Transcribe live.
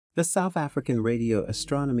The South African Radio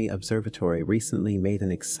Astronomy Observatory recently made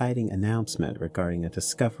an exciting announcement regarding a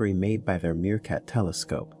discovery made by their MeerKAT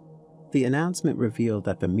telescope. The announcement revealed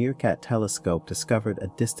that the MeerKAT telescope discovered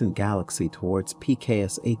a distant galaxy towards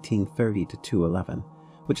PKS 1830-211,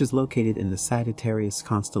 which is located in the Sagittarius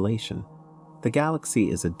constellation. The galaxy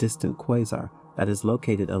is a distant quasar that is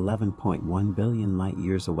located 11.1 billion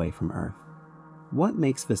light-years away from Earth. What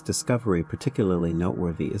makes this discovery particularly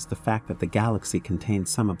noteworthy is the fact that the galaxy contains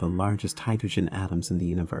some of the largest hydrogen atoms in the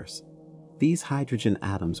universe. These hydrogen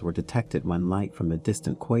atoms were detected when light from a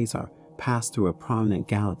distant quasar passed through a prominent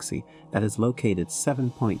galaxy that is located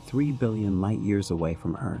 7.3 billion light-years away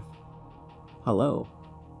from Earth. Hello,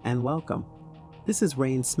 and welcome. This is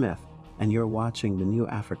Rain Smith, and you're watching the New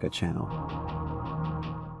Africa channel.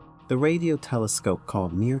 The radio telescope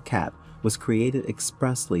called MeerKAT was created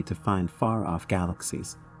expressly to find far-off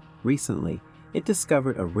galaxies. Recently, it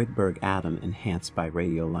discovered a Rydberg atom enhanced by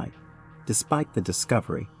radio light. Despite the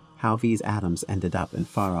discovery, how these atoms ended up in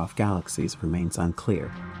far-off galaxies remains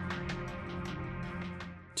unclear.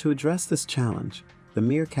 To address this challenge, the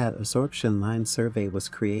MeerKAT Absorption Line Survey was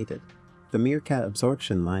created. The MeerKAT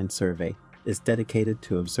Absorption Line Survey is dedicated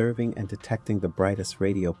to observing and detecting the brightest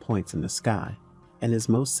radio points in the sky, and is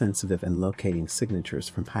most sensitive in locating signatures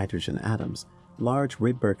from hydrogen atoms, large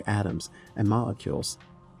Rydberg atoms, and molecules.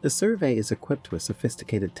 The survey is equipped with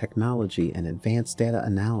sophisticated technology and advanced data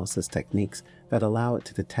analysis techniques that allow it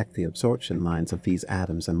to detect the absorption lines of these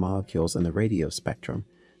atoms and molecules in the radio spectrum,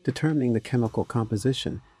 determining the chemical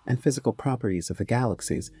composition and physical properties of the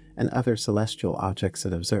galaxies and other celestial objects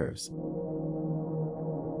it observes.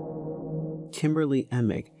 Kimberly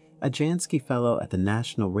Emig, a Jansky Fellow at the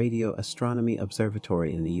National Radio Astronomy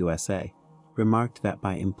Observatory in the USA, remarked that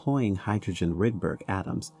by employing hydrogen Rydberg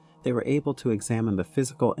atoms, they were able to examine the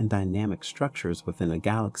physical and dynamic structures within a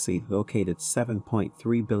galaxy located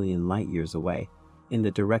 7.3 billion light-years away, in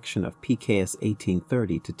the direction of PKS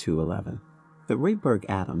 1830-211. The Rydberg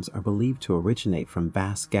atoms are believed to originate from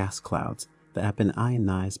vast gas clouds that have been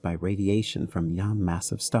ionized by radiation from young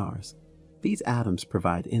massive stars. These atoms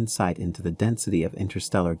provide insight into the density of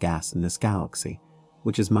interstellar gas in this galaxy,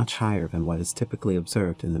 which is much higher than what is typically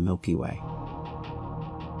observed in the Milky Way.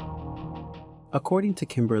 According to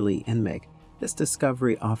Kimberly Emig, this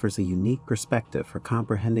discovery offers a unique perspective for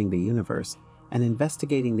comprehending the universe and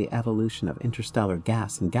investigating the evolution of interstellar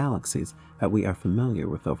gas in galaxies that we are familiar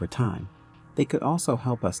with over time. They could also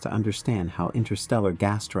help us to understand how interstellar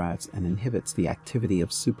gas drives and inhibits the activity of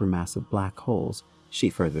supermassive black holes, she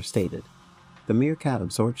further stated. The MeerKAT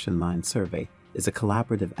Absorption Line Survey is a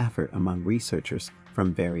collaborative effort among researchers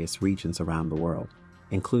from various regions around the world,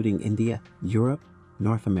 including India, Europe,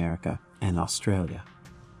 North America, and Australia.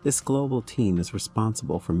 This global team is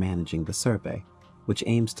responsible for managing the survey, which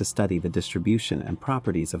aims to study the distribution and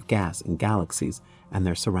properties of gas in galaxies and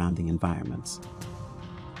their surrounding environments.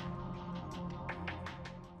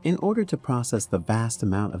 In order to process the vast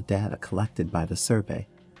amount of data collected by the survey,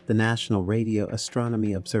 the National Radio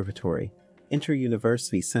Astronomy Observatory,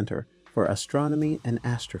 Inter-University Center for Astronomy and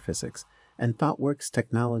Astrophysics, and ThoughtWorks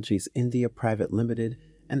Technologies India Private Limited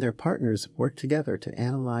and their partners work together to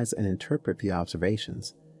analyze and interpret the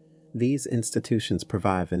observations. These institutions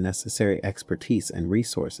provide the necessary expertise and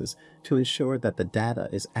resources to ensure that the data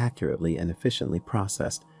is accurately and efficiently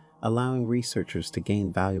processed, allowing researchers to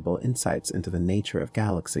gain valuable insights into the nature of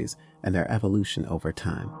galaxies and their evolution over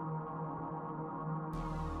time.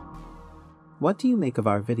 What do you make of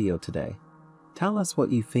our video today? Tell us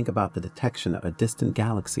what you think about the detection of a distant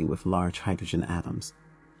galaxy with large hydrogen atoms.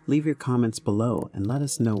 Leave your comments below and let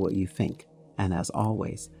us know what you think. And as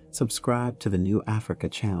always, subscribe to the New Africa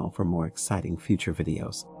channel for more exciting future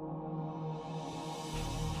videos.